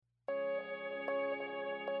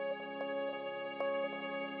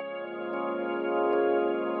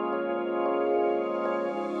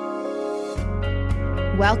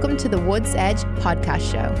Welcome to the Woods Edge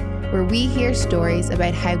podcast show, where we hear stories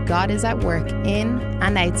about how God is at work in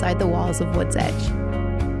and outside the walls of Woods Edge.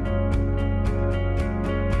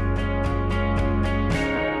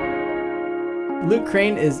 Luke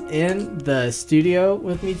Crane is in the studio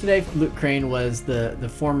with me today. Luke Crane was the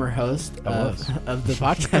former host of the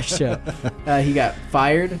podcast show. He got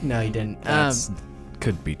fired. No, he didn't.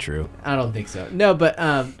 Could be true. I don't think so. No, but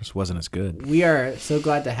Just wasn't as good. we are so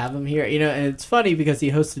glad to have him here. You know, and it's funny because he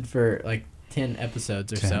hosted for like 10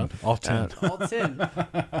 episodes or 10. so. All 10. All 10.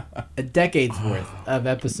 A decade's worth of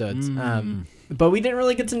episodes. But we didn't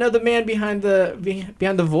really get to know the man behind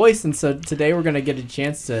the voice, and so today we're going to get a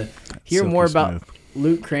chance to hear Silky more about smooth.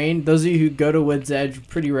 Luke Crane. Those of you who go to Woods Edge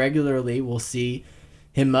pretty regularly will see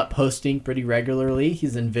him up hosting pretty regularly.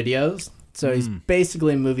 He's in videos, so he's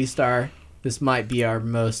basically a movie star. This might be our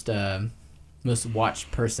most watched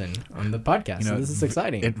person on the podcast. So this is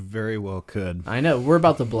exciting. It very well could. I know we're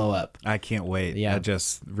about to blow up. I can't wait. Yeah.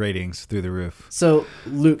 Just ratings through the roof. So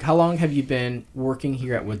Luke, how long have you been working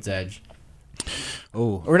here at Woods Edge?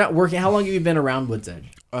 Oh, Or not working? How long have you been around Woods Edge?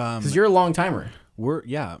 Because you're a long timer.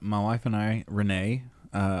 my wife and I, Renee,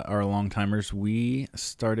 are long timers. We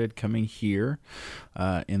started coming here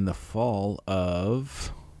in the fall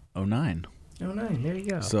of 2009. Oh, 9. There you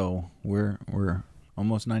go. So we're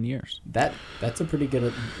almost 9 years. That's a pretty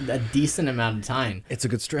good, a decent amount of time. It's a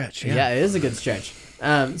good stretch. Yeah, it is a good stretch.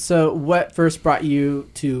 So what first brought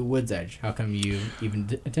you to Woods Edge? How come you even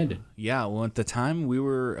attended? Yeah, well, at the time we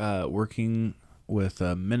were working with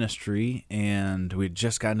a ministry, and we'd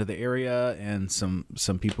just gotten to the area, and some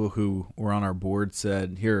people who were on our board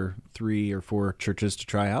said, here are 3 or 4 churches to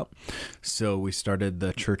try out. So we started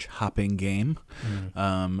the church hopping game.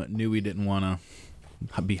 Knew we didn't want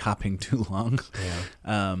to be hopping too long.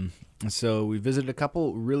 So we visited a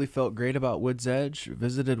couple, really felt great about Woods Edge,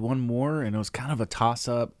 visited one more, and it was kind of a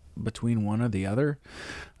toss-up between one or the other.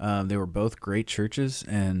 They were both great churches,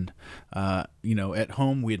 and at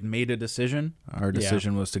home we had made a decision. Our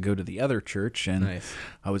decision was to go to the other church, and Nice.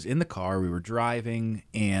 I was in the car, we were driving,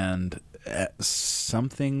 and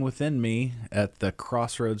something within me at the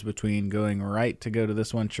crossroads between going right to go to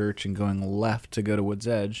this one church and going left to go to Woods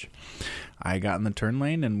Edge, I got in the turn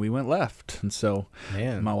lane and we went left. And so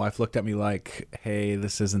my wife looked at me like, hey,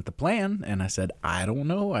 this isn't the plan. And I said, I don't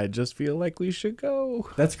know. I just feel like we should go.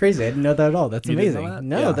 That's crazy. I didn't know that at all. That's You didn't know amazing. that?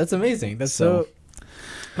 No, Yeah. that's amazing. That's so.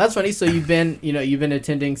 That's funny. So you've been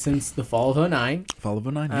attending since the fall of 2009. Fall of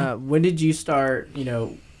 2009, yeah. When did you start,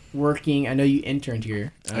 working? I know you interned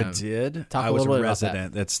here. I did. Talk I a was little a bit about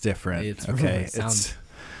resident. That's different. It's okay.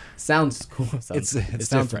 Sounds cool. It's It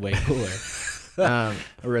sounds different. way cooler.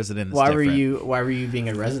 A resident is Why different. were you being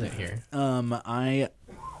a resident here?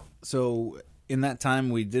 So in that time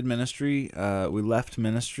we did ministry. We left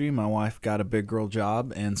ministry. My wife got a big girl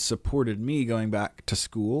job and supported me going back to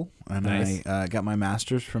school. And Nice. I got my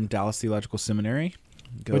master's from Dallas Theological Seminary.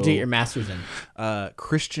 What'd you get your master's in?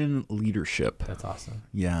 Christian leadership. That's awesome.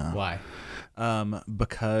 Yeah. Why?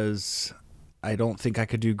 Because I don't think I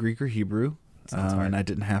could do Greek or Hebrew. And I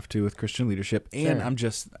didn't have to with Christian leadership. And Sure. I'm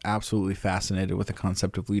just absolutely fascinated with the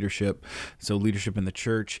concept of leadership. So leadership in the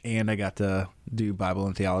church, and I got to do Bible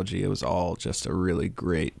and theology. It was all just a really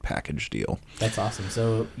great package deal. That's awesome.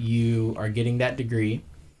 So you are getting that degree.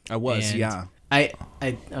 I was, and yeah. I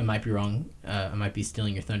might be wrong. I might be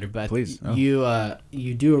stealing your thunder, but Please. Oh.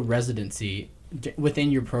 you do a residency within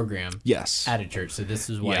your program Yes. at a church. So this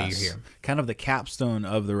is why Yes. you're here. Kind of the capstone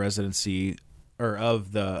of the residency or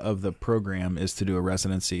of the program is to do a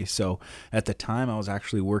residency. So at the time I was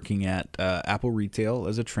actually working at Apple Retail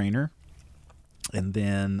as a trainer, and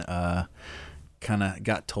then kind of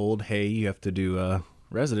got told, hey, you have to do a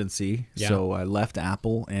residency. Yeah. So I left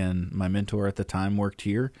Apple, and my mentor at the time worked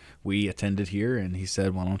here. We attended here, and he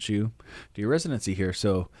said, why don't you do your residency here?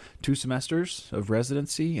 So 2 semesters of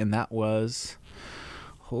residency, and that was,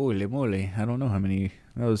 holy moly, I don't know how many,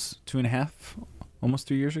 that was 2.5, almost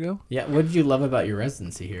 3 years ago. Yeah. What did you love about your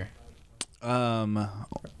residency here? Or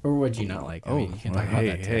Or what did you not like? I mean, you can talk about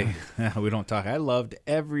that too. hey, we don't talk. I loved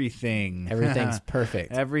everything. Everything's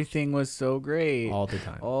perfect Everything was so great. all the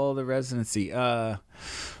time. All the residency.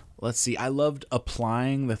 Let's see. I loved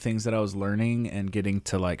applying the things that I was learning and getting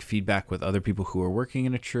to like feedback with other people who were working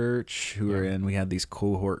in a church, who were in. We had these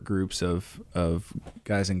cohort groups of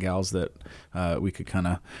guys and gals that we could kind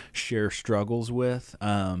of share struggles with.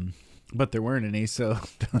 But there weren't any, so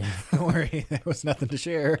don't worry. There was nothing to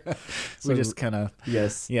share. So we just kind of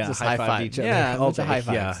Yes. just high fived each other. Yeah, all bunch of day. high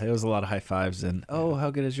fives. Yeah, it was a lot of high fives and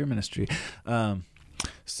how good is your ministry?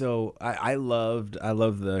 So I loved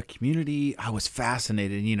the community. I was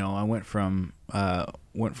fascinated. I went from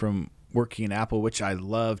working at Apple, which I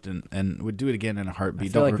loved and would do it again in a heartbeat.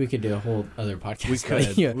 I feel like we could do a whole other podcast. We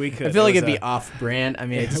could. Yeah. We could. I feel like It it'd was be off-brand. I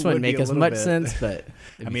mean, it just would wouldn't be make a as little much bit. sense, but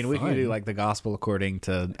I mean, we could do like the gospel according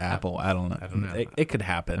to Apple. I don't know. I don't know. It could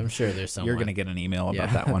happen. I'm sure there's someone. You're going to get an email about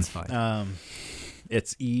Yeah, that one. that's fine.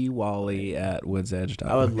 It's ewally@woodsedge.org.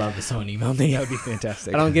 I would love if someone emailed me. That would be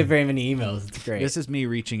fantastic. I don't get very many emails. It's great. This is me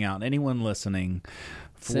reaching out. Anyone listening,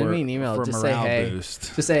 Send me an email. for Just say morale hey.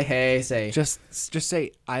 boost. Just say hey. Say Just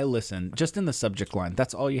say I listen. Just in the subject line.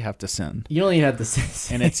 That's all you have to send. you don't even have to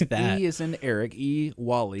say And it's that. E as in Eric,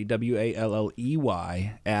 Wally,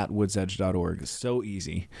 WALLEY @woodsedge.org. So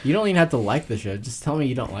easy. You don't even have to like the show. Just tell me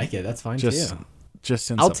you don't like it. That's fine Just too.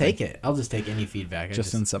 send I'll something. take it. I'll just take any feedback.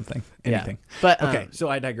 Just send something. yeah. Anything. But Okay, so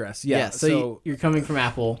I digress. Yeah. So you're coming from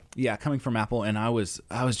Apple. Yeah, coming from Apple, and I was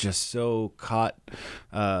just so caught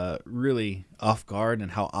really off guard,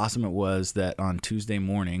 and how awesome it was that on Tuesday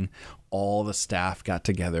morning all the staff got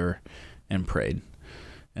together and prayed.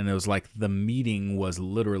 And it was like the meeting was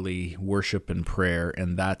literally worship and prayer,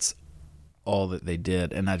 and that's all that they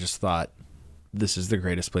did. And I just thought, this is the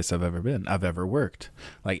greatest place I've ever worked.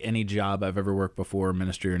 Like any job I've ever worked before,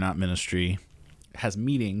 ministry or not ministry, has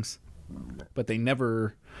meetings, but they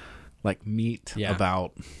never like meet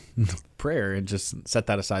about prayer and just set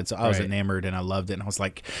that aside. So I was enamored and I loved it. And I was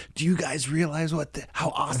like, do you guys realize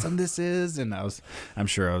how awesome this is? And I'm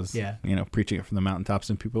sure I was, preaching it from the mountaintops,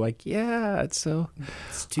 and people were like, yeah, it's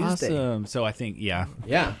Tuesday. awesome. So I think, yeah.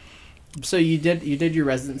 So you did your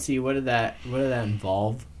residency. What did that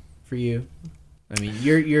involve for you? I mean,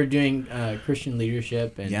 you're doing Christian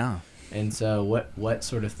leadership, and so what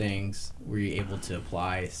sort of things were you able to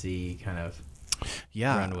apply, see, kind of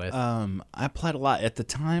run with? I applied a lot. At the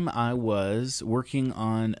time, I was working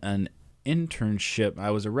on an internship.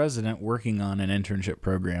 I was a resident working on an internship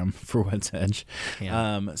program for Woods Edge.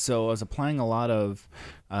 So I was applying a lot of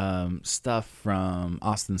stuff from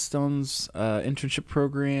Austin Stone's internship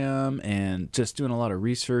program, and just doing a lot of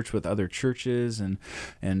research with other churches, and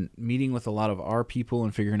meeting with a lot of our people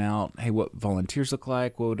and figuring out, hey, what volunteers look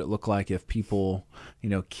like? What would it look like if people,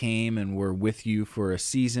 came and were with you for a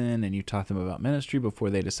season and you taught them about ministry before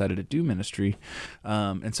they decided to do ministry?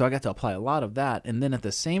 And so I got to apply a lot of that. And then at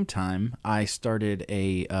the same time, I started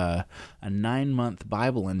a 9-month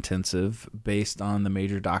Bible intensive based on the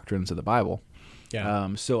major doctrines of the Bible.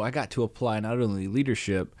 So I got to apply not only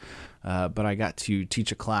leadership, but I got to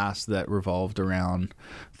teach a class that revolved around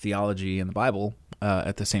theology and the Bible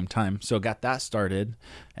at the same time. So got that started,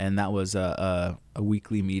 and that was a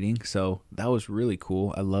weekly meeting. So that was really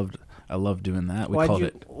cool. I loved doing that.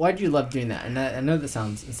 Why'd you love doing that? And I know that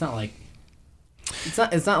sounds. It's not like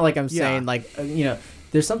I'm saying like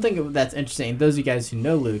There's something that's interesting. Those of you guys who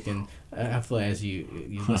know Luke, and hopefully as you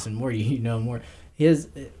listen more, you know more.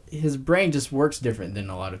 His brain just works different than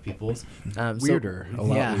a lot of people's. Weirder.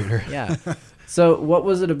 Yeah. So what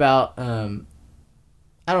was it about?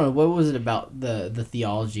 I don't know. What was it about the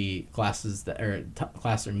theology classes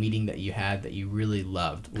class or meeting that you had that you really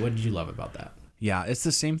loved? What did you love about that? Yeah, it's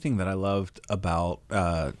the same thing that I loved about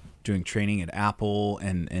doing training at Apple,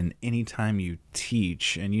 and any time you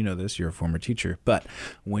teach, and you know this, you're a former teacher, but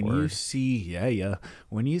when you see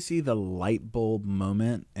the light bulb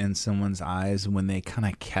moment in someone's eyes when they kind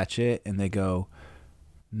of catch it and they go,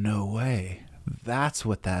 no way, that's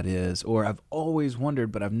what that is, or I've always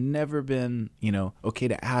wondered, but I've never been, okay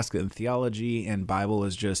to ask. And theology and Bible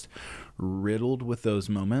is just riddled with those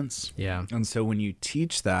moments. Yeah. And so when you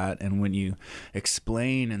teach that, and when you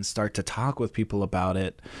explain and start to talk with people about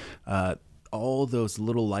it, all those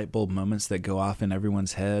little light bulb moments that go off in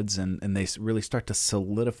everyone's heads, and they really start to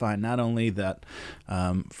solidify not only that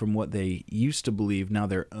from what they used to believe, now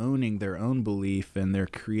they're owning their own belief, and they're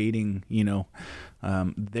creating,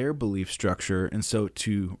 their belief structure. And so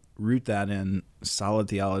to root that in solid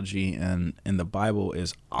theology and in the Bible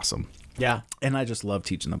is awesome. Yeah. And I just love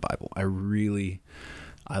teaching the Bible. I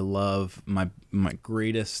love my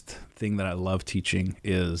greatest thing that I love teaching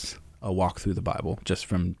is a walk through the Bible, just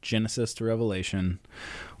from Genesis to Revelation.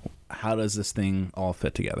 How does this thing all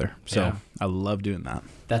fit together? So I love doing that.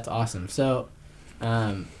 That's awesome. So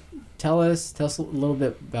tell us a little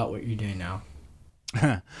bit about what you're doing now.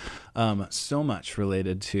 So much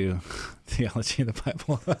related to theology of the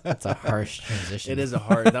Bible. That's a harsh transition. That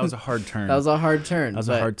was a hard turn. That was a hard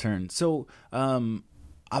turn. So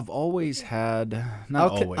I've always had,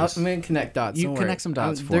 not always. I'm going to connect dots. You don't connect worry. some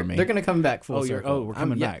dots for me. They're going to come back full circle. We're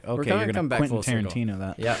coming back. Okay, we're you're come going to back Quentin full circle. Tarantino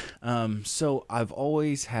that. Yeah. So I've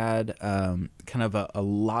always had kind of a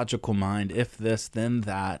logical mind. If this, then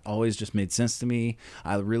that. Always just made sense to me.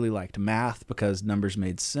 I really liked math because numbers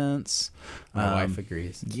made sense. My wife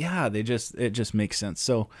agrees. Yeah, it just makes sense.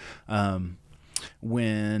 So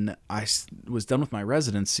when I was done with my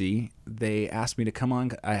residency, they asked me to come on.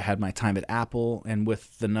 I had my time at Apple, and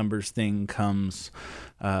with the numbers thing comes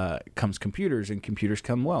computers, and computers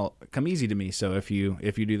come easy to me. So if you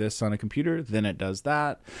do this on a computer, then it does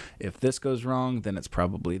that. If this goes wrong, then it's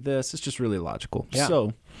probably this. It's just really logical. Yeah.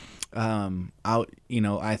 So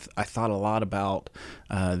I thought a lot about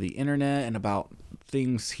the internet and about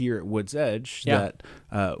things here at Woods Edge that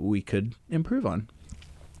we could improve on.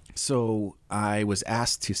 So I was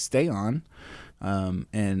asked to stay on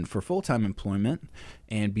and for full-time employment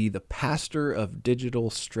and be the pastor of digital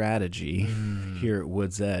strategy here at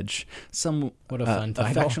Woods Edge. Some what a fun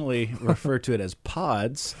title. Affectionately refer to it as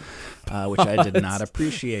pods, which I did not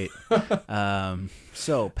appreciate.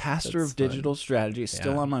 So pastor That's of digital strategy is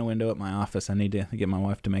still on my window at my office. I need to get my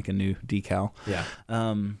wife to make a new decal. Yeah.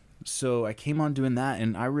 So I came on doing that,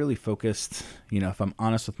 and I really focused, if I'm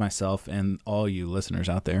honest with myself and all you listeners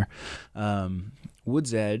out there,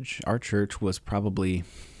 Woods Edge, our church, was probably,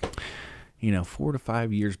 4 to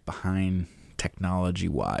 5 years behind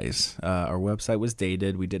technology-wise. Our website was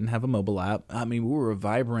dated. We didn't have a mobile app. I mean, we were a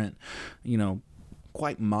vibrant,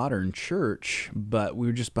 quite modern church, but we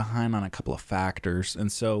were just behind on a couple of factors.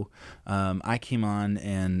 And so I came on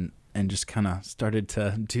and just kind of started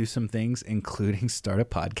to do some things, including start a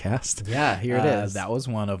podcast. Yeah, here it is. That was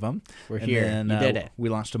one of them. We're here. Then, you did it. We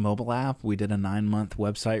launched a mobile app. We did a 9-month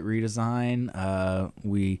website redesign.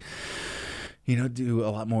 We, do a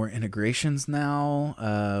lot more integrations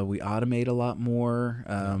now. We automate a lot more.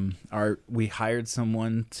 We hired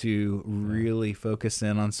someone to really focus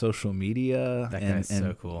in on social media. That guy's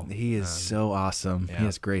so cool. He is so awesome. Yeah. He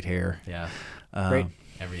has great hair. Yeah. Great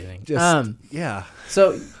everything. Yeah.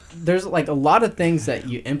 So there's like a lot of things that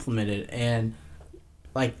you implemented, and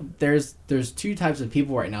like there's two types of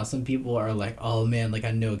people right now. Some people are like, oh man, like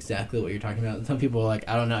I know exactly what you're talking about. And some people are like,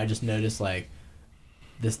 I don't know, I just noticed like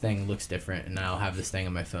this thing looks different and I'll have this thing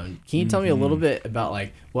on my phone. Can you tell me a little bit about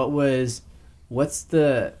like what's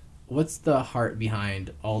the heart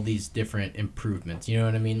behind all these different improvements? You know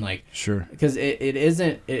what I mean? Like, sure. Because it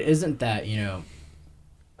isn't that,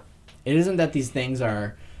 it isn't that these things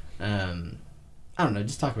are, I don't know,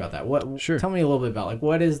 just talk about that. Sure. Tell me a little bit about like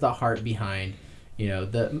what is the heart behind,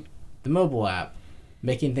 the mobile app,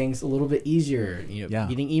 making things a little bit easier,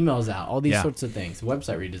 getting emails out, all these sorts of things,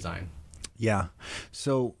 website redesign. Yeah.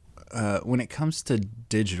 So when it comes to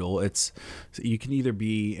digital, you can either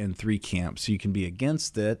be in 3 camps. You can be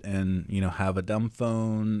against it and have a dumb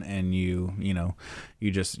phone and you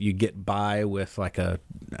get by with like a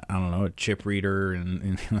chip reader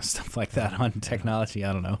and stuff like that on technology.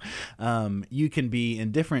 I don't know. You can be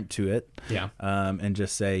indifferent to it. Yeah. And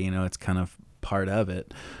just say it's kind of part of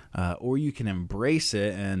it, or you can embrace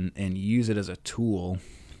it and use it as a tool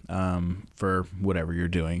for whatever you're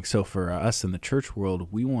doing. So for us in the church world,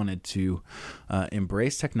 we wanted to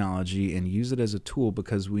embrace technology and use it as a tool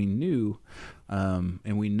because we knew,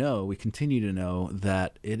 and we continue to know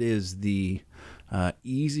that it is the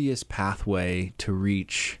easiest pathway to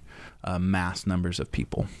reach mass numbers of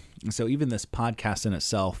people. So even this podcast in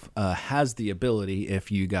itself has the ability,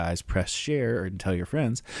 if you guys press share and tell your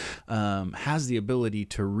friends, has the ability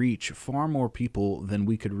to reach far more people than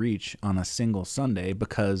we could reach on a single Sunday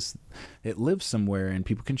because it lives somewhere and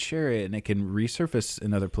people can share it and it can resurface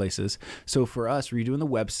in other places. So for us, redoing the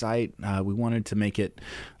website, we wanted to make it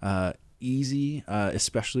easy,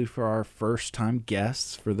 especially for our first-time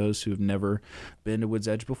guests, for those who have never been to Woods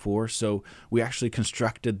Edge before. So we actually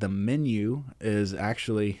constructed the menu is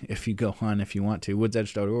actually, if you go on, if you want to,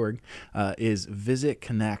 woodsedge.org, is visit,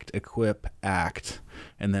 connect, equip, act,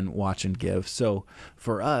 and then watch and give. So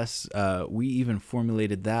for us, we even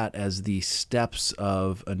formulated that as the steps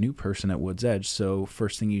of a new person at Woods Edge. So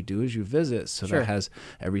first thing you do is you visit. So that has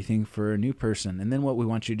everything for a new person. And then what we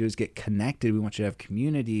want you to do is get connected. We want you to have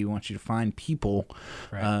community. We want you to find people.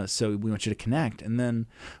 Right. So we want you to connect. And then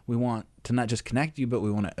we want to not just connect you, but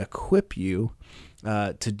we want to equip you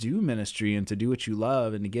to do ministry and to do what you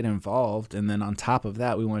love and to get involved. And then on top of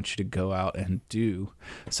that, we want you to go out and do.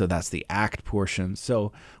 So that's the act portion.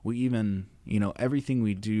 So we even, everything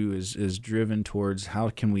we do is driven towards how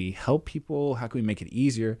can we help people? How can we make it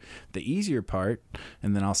easier? The easier part,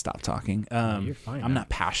 and then I'll stop talking. You're fine. I'm not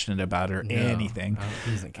passionate about it or anything.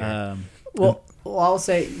 He doesn't care. Well, I'll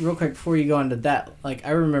say real quick before you go into that. Like,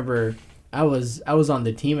 I remember I was on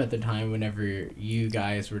the team at the time whenever you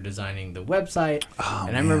guys were designing the website,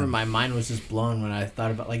 and I remember my mind was just blown when I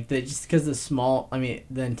thought about just because the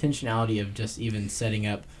intentionality of just even setting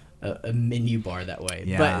up a menu bar that way.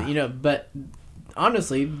 Yeah. But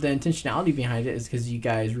honestly, the intentionality behind it is because you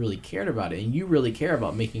guys really cared about it, and you really care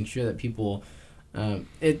about making sure that people, what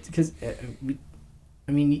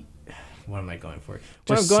am I going for?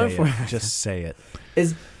 Just say it.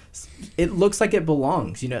 Is it looks like it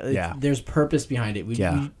belongs, there's purpose behind it.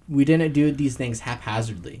 We didn't do these things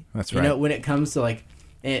haphazardly. That's right. When it comes to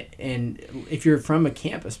and if you're from a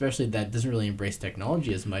camp, especially that doesn't really embrace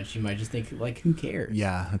technology as much, you might just think who cares?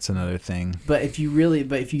 Yeah, that's another thing. But if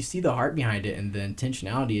you see the heart behind it and the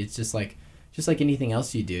intentionality, it's just like anything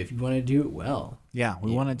else you do. If you want to do it well. Yeah,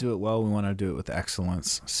 we want to do it well. We want to do it with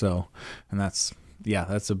excellence. So, and that's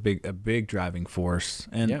a big driving force.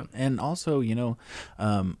 And also, you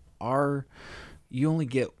only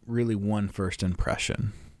get really one first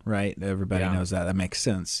impression, right? Everybody knows that. That makes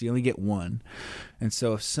sense. You only get one. And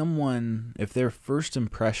so if their first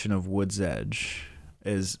impression of Woods Edge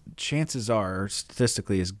chances are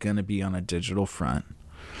statistically is going to be on a digital front.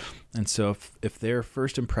 And so if their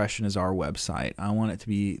first impression is our website, I want it to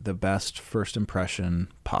be the best first impression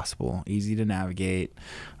possible. Easy to navigate,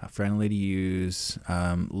 friendly to use,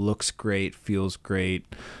 looks great, feels great,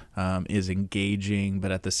 is engaging,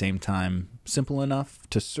 but at the same time simple enough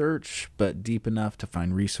to search, but deep enough to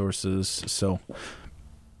find resources. So,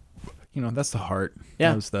 that's the heart.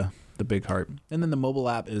 Yeah. That was the big heart. And then the mobile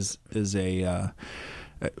app is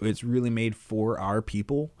it's really made for our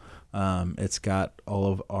people. It's got all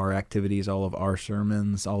of our activities, all of our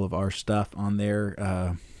sermons, all of our stuff on there.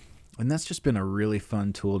 And that's just been a really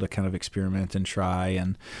fun tool to kind of experiment and try.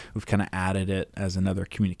 And we've kind of added it as another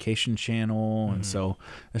communication channel. Mm-hmm. And so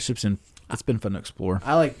it's been fun to explore.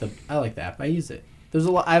 I like the app. I use it. There's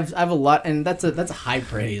a lot. I have a lot, and that's a high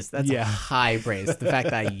praise. That's a high praise. The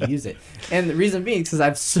fact that I use it, and the reason being is because I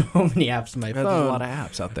have so many apps on my phone. There's a lot of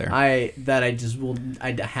apps out there. I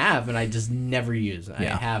have, and I just never use. I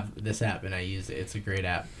have this app, and I use it. It's a great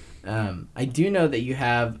app. I do know that you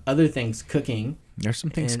have other things cooking. There's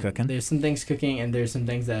some things cooking. There's some things cooking, and there's some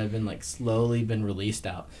things that have been slowly been released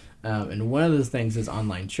out. And one of those things is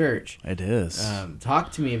online church. It is.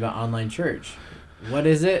 Talk to me about online church. What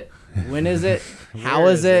is it? When is it? How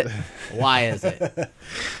is it? Why is it?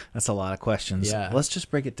 That's a lot of questions. Yeah. Let's just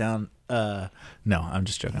break it down. No, I'm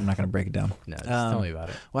just joking. I'm not going to break it down. No, just tell me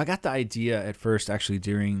about it. Well, I got the idea at first actually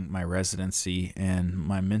during my residency, and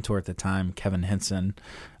my mentor at the time, Kevin Henson,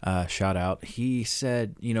 shout out. He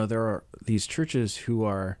said, there are these churches who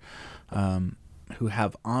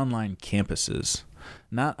have online campuses.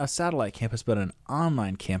 Not a satellite campus, but an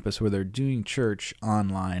online campus where they're doing church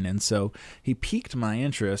online. And so he piqued my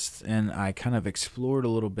interest, and I kind of explored a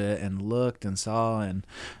little bit and looked and saw, and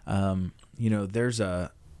there's an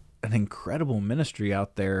incredible ministry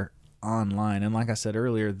out there online. And like I said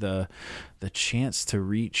earlier, the chance to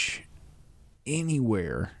reach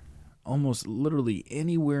anywhere, almost literally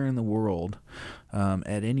anywhere in the world,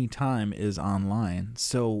 at any time is online.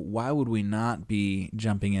 So why would we not be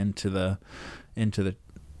jumping into the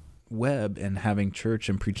web and having church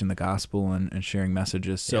and preaching the gospel and sharing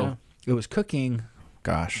messages? So it was cooking,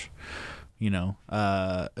 a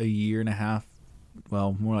year and a half,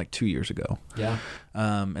 well, more like 2 years ago. Yeah.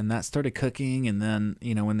 And that started cooking. And then,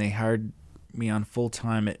 when they hired me on full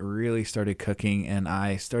time, it really started cooking, and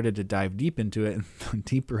I started to dive deep into it. And the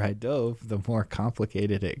deeper I dove, the more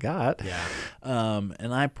complicated it got. Yeah.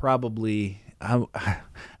 And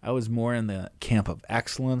I was more in the camp of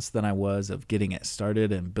excellence than I was of getting it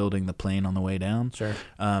started and building the plane on the way down. Sure.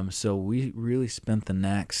 So we really spent the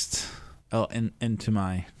next. Oh, and to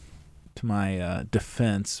my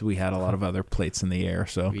defense, we had a lot of other plates in the air.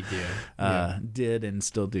 So we did and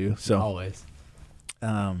still do. So always.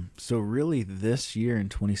 So really this year in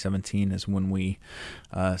 2017 is when we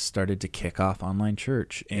started to kick off online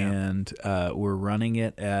church, and we're running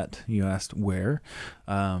it at, you asked where,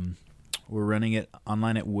 we're running it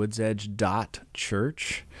online at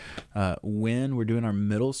woodsedge.church. When we're doing our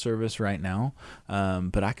middle service right now,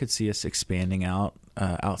 but I could see us expanding out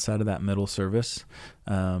outside of that middle service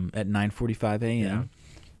at 9:45 a.m. Yeah.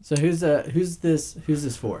 So who's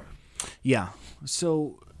this for? Yeah.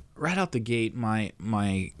 So right out the gate,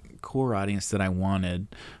 my core audience that I wanted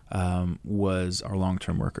was our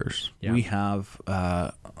long-term workers. Yeah. We have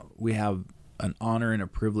an honor and a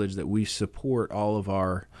privilege that we support all of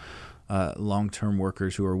our long-term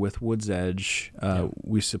workers who are with Woods Edge.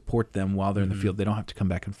 We support them while they're in the field. They don't have to come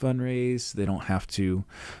back and fundraise. They don't have to,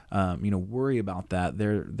 worry about that.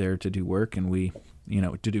 They're there to do work, and we,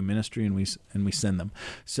 to do ministry, and we send them.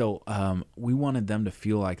 So we wanted them to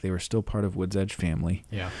feel like they were still part of Woods Edge family.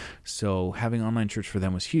 Yeah. So having online church for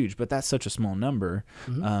them was huge, but that's such a small number.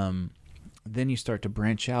 Then you start to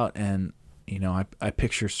branch out, and I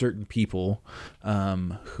picture certain people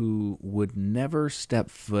who would never step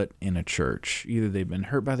foot in a church. Either they've been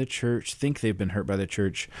hurt by the church, think they've been hurt by the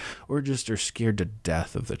church, or just are scared to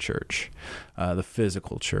death of the church, the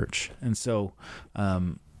physical church. And so,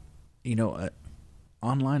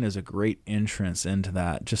 online is a great entrance into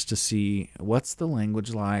that, just to see what's the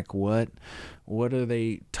language like, what are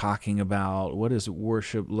they talking about, what does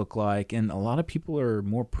worship look like. And a lot of people are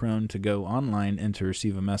more prone to go online and to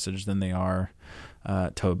receive a message than they are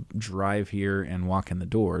to drive here and walk in the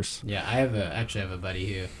doors. Yeah, I actually have a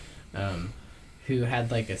buddy who had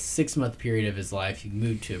like a 6-month period of his life. He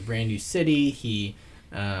moved to a brand new city. He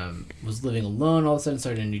was living alone, all of a sudden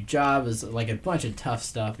started a new job. It was like a bunch of tough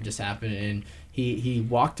stuff just happened, and he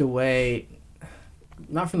walked away,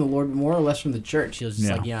 not from the Lord, but more or less from the church. He was just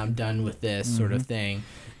like, I'm done with this sort of thing.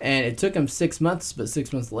 And it took him 6 months, but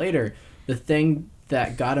 6 months later, the thing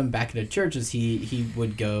that got him back into church is he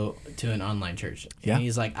would go to an online church. Yeah. And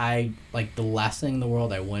he's like, the last thing in the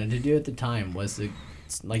world I wanted to do at the time was to,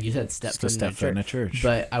 like you said, step foot in a church.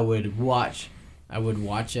 But I would watch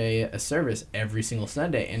a service every single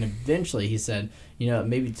Sunday, and eventually he said,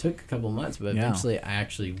 maybe it took a couple months, but eventually I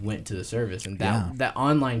actually went to the service, and that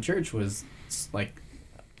online church was like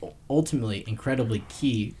ultimately incredibly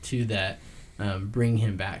key to that, bring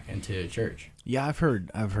him back into church. Yeah, I've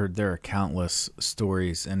heard there are countless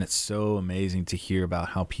stories, and it's so amazing to hear about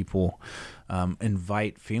how people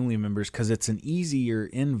invite family members, because it's an easier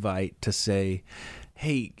invite to say,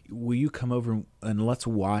 hey, will you come over and let's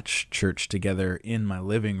watch church together in my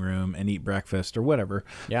living room and eat breakfast or whatever,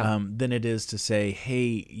 than it is to say,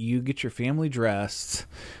 hey, you get your family dressed,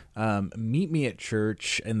 meet me at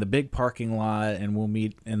church in the big parking lot, and we'll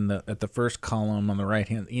meet at the first column on the right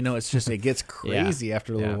hand. It's just, it gets crazy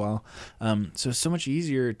after a little while. So it's so much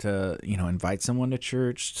easier to, invite someone to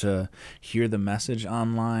church, to hear the message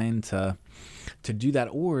online, to do that,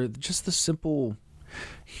 or just the simple,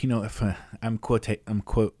 if I'm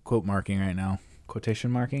quote marking right now, quotation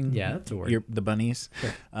marking. Yeah, that's a word. The bunnies.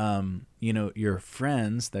 Sure. Your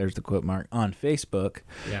friends, there's the quote mark, on Facebook.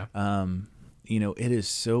 Yeah. It is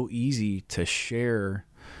so easy to share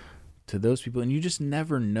to those people, and you just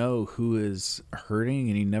never know who is hurting,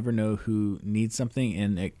 and you never know who needs something,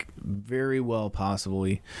 and it very well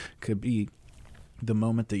possibly could be the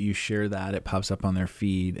moment that you share that, it pops up on their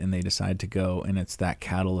feed and they decide to go, and it's that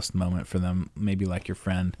catalyst moment for them, maybe like your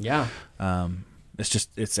friend. Yeah.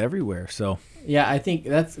 It's everywhere. So yeah, I think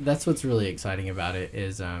that's what's really exciting about it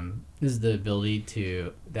is the ability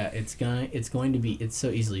to, that it's going to be, it's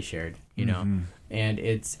so easily shared, and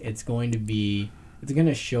it's going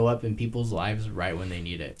to show up in people's lives right when they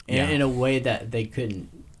need it, and in a way that they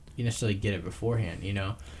couldn't necessarily get it beforehand,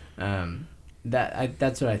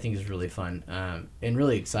 That's what I think is really fun and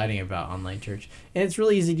really exciting about online church. And it's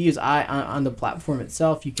really easy to use. On the platform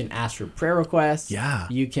itself, you can ask for prayer requests. Yeah.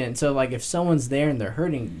 You can, so like if someone's there and they're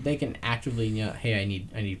hurting, they can actively, hey, I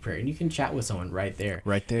need prayer. And you can chat with someone right there.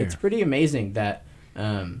 Right there. It's pretty amazing that,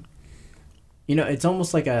 it's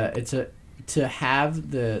almost like to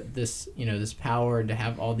have this power, to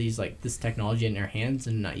have all these, like, this technology in their hands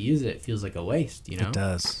and not use it feels like a waste, It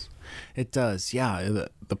does. It does, yeah.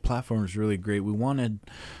 The platform is really great. We wanted,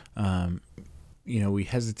 we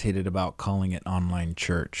hesitated about calling it online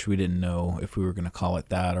church. We didn't know if we were going to call it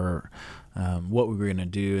that or what we were going to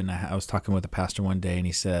do. And I was talking with a pastor one day, and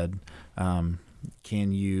he said,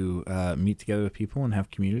 can you meet together with people and have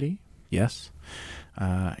community? Yes.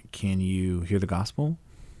 Can you hear the gospel?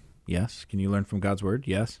 Yes. Can you learn from God's word?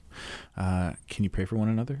 Yes. Can you pray for one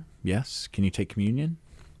another? Yes. Can you take communion?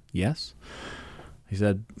 Yes. He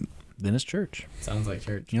said, then it's church. Sounds like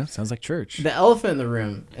church. Yeah, sounds like church. The elephant in the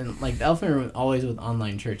room, and like the elephant in the room always with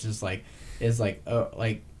online church is like, does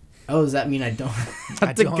that mean I don't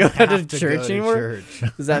have to go to church anymore?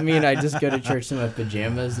 Does that mean I just go to church in my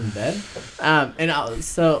pajamas in bed? I'll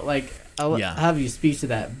have you speak to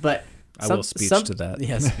that. But I will speak to that.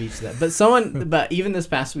 Yeah, speak to that. But even this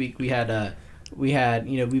past week we've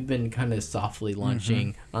been kind of softly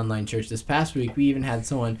launching online church. This past week we even had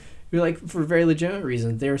someone who, like, for very legitimate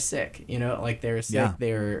reasons, they were sick. They were sick. Yeah.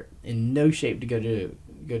 They were in no shape to go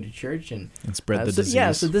to church and spread the disease.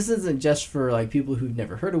 Yeah, so this isn't just for like people who've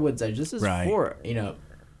never heard of Woods Edge. This is for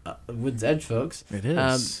Woods Edge folks. It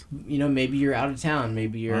is. Maybe you're out of town.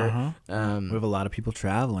 Maybe you're. We have a lot of people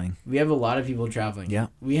traveling. We have a lot of people traveling. Yeah.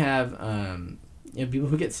 We have people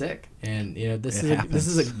who get sick, and it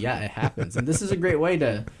happens, and this is a great way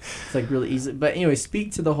to, it's like really easy. But anyway,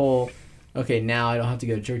 speak to the whole. Okay, now I don't have to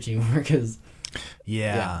go to church anymore because.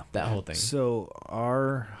 Yeah, that whole thing. So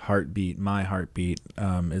my heartbeat,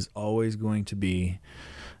 is always going to be,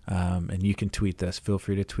 and you can tweet this. Feel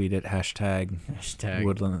free to tweet it. Hashtag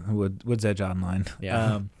Woods Edge Online.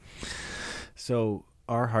 Yeah. So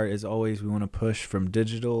our heart is always, we want to push from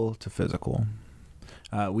digital to physical.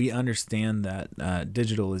 We understand that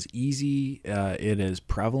digital is easy. It is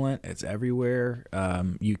prevalent. It's everywhere.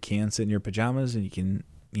 You can sit in your pajamas and you can,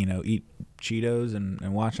 eat Cheetos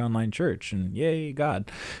and watch online church, and yay God.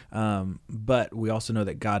 But we also know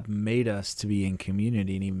that God made us to be in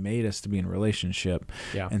community, and he made us to be in relationship.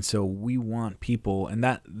 Yeah. And so we want people, and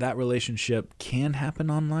that relationship can happen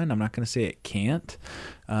online. I'm not going to say it can't.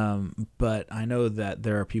 But I know that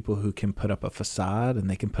there are people who can put up a facade and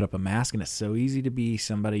they can put up a mask, and it's so easy to be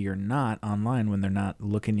somebody you're not online when they're not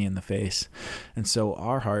looking you in the face. And so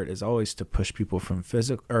our heart is always to push people from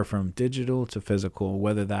physical or from digital to physical,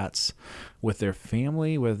 whether that's with their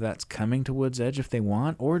family, whether that's coming to Woods Edge if they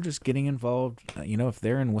want, or just getting involved. If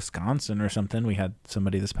they're in Wisconsin or something, we had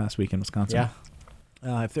somebody this past week in Wisconsin. Yeah.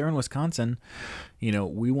 If they're in Wisconsin,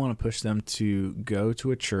 we want to push them to go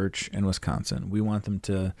to a church in Wisconsin. We want them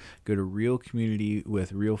to go to real community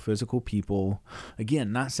with real physical people.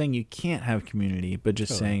 Again, not saying you can't have community, but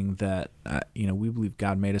just saying that, we believe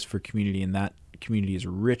God made us for community, and that community is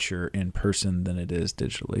richer in person than it is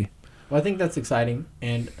digitally. Well, I think that's exciting,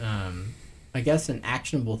 and I guess an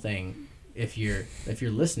actionable thing, if you're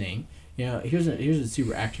listening. Here's a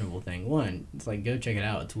super actionable thing. One, it's like, go check it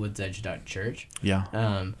out. It's woodsedge.church. Yeah.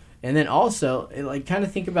 And then also, kind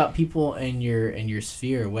of think about people in your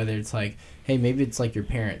sphere, whether it's like, hey, maybe it's like your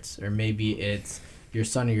parents, or maybe it's your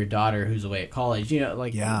son or your daughter who's away at college.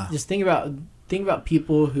 Just think about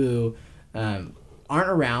people who aren't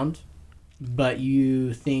around, but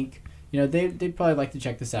you think, they'd probably like to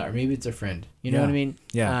check this out, or maybe it's a friend. You know what I mean?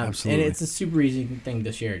 Yeah, absolutely. And it's a super easy thing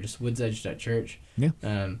to share. Just woodsedge.church.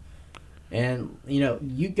 Yeah. And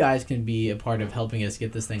you guys can be a part of helping us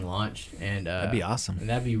get this thing launched, and that'd be awesome. And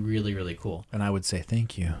that'd be really, really cool. And I would say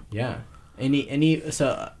thank you. Yeah.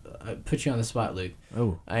 So I put you on the spot, Luke.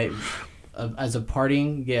 Oh. As a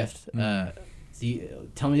parting gift,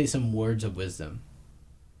 tell me some words of wisdom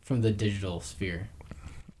from the digital sphere.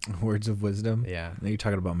 Words of wisdom? Yeah. You're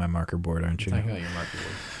talking about my marker board, aren't you? I'm talking about your marker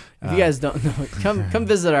board. If you guys don't know, come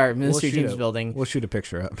visit our ministry teams building. We'll shoot a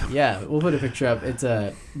picture up. Yeah, we'll put a picture up. It's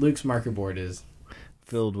Luke's marker board is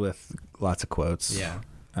filled with lots of quotes. Yeah.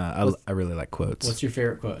 I really like quotes. What's your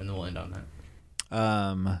favorite quote? And then we'll end on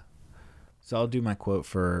that. So I'll do my quote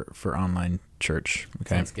for online church.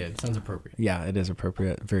 Okay. Sounds good. Sounds appropriate. Yeah, it is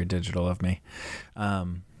appropriate. Very digital of me.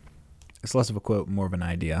 It's less of a quote, more of an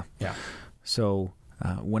idea. Yeah. So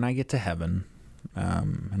when I get to heaven,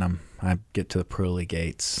 and I get to the pearly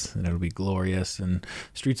gates, and it'll be glorious and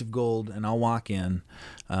streets of gold, and I'll walk in,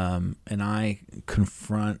 and I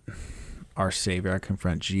confront our Savior. I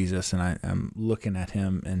confront Jesus, and I'm looking at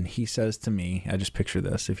him, and he says to me, I just picture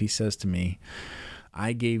this. If he says to me,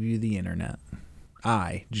 I gave you the internet.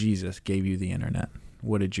 I, Jesus, gave you the internet.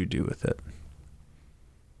 What did you do with it?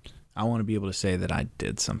 I want to be able to say that I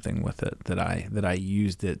did something with it, that I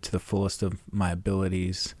used it to the fullest of my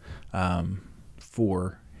abilities,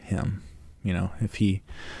 for him. If he,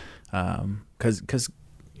 because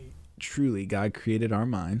truly God created our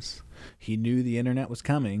minds. He knew the internet was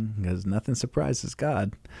coming, because nothing surprises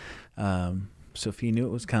God. So if he knew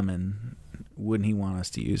it was coming, wouldn't he want us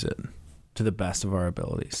to use it to the best of our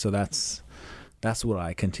abilities? So that's what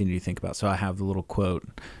I continue to think about. So I have the little quote,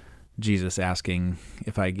 Jesus asking,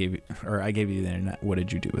 if I gave you the internet, what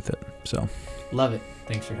did you do with it? So love it.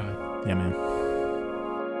 Thanks for coming. Yeah, man.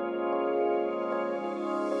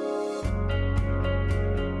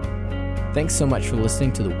 Thanks so much for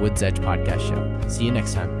listening to the Woods Edge Podcast Show. See you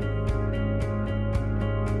next time.